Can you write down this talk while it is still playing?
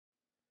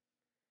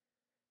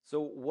So,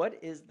 what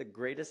is the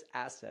greatest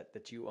asset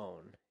that you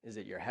own? Is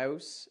it your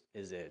house?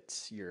 Is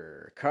it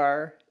your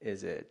car?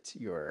 Is it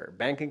your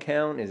bank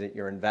account? Is it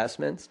your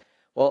investments?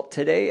 Well,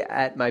 today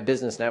at my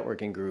business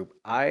networking group,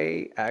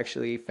 I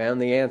actually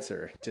found the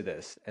answer to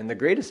this. And the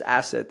greatest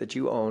asset that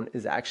you own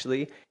is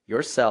actually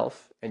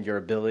yourself and your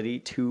ability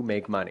to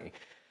make money.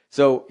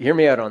 So, hear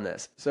me out on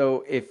this.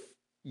 So, if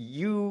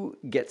you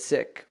get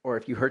sick, or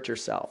if you hurt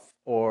yourself,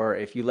 or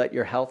if you let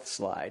your health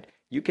slide,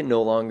 you can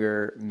no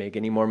longer make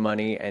any more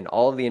money, and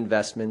all of the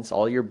investments,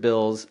 all your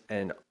bills,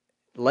 and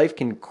life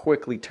can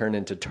quickly turn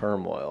into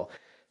turmoil.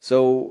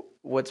 So,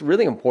 what's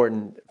really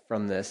important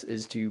from this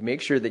is to make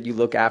sure that you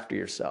look after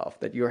yourself,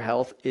 that your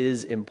health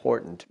is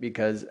important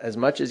because as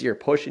much as you're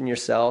pushing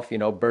yourself,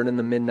 burning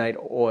the midnight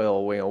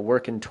oil,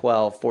 working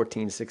 12,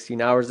 14,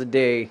 16 hours a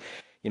day,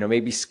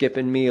 maybe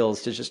skipping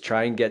meals to just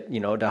try and get,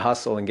 to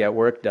hustle and get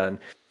work done.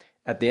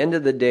 At the end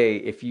of the day,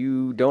 if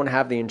you don't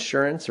have the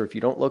insurance or if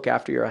you don't look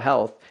after your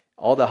health,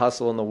 all the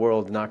hustle in the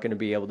world is not going to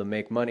be able to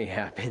make money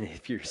happen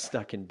if you're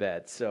stuck in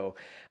bed. So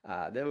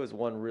that was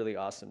one really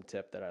awesome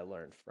tip that I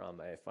learned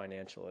from a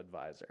financial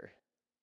advisor.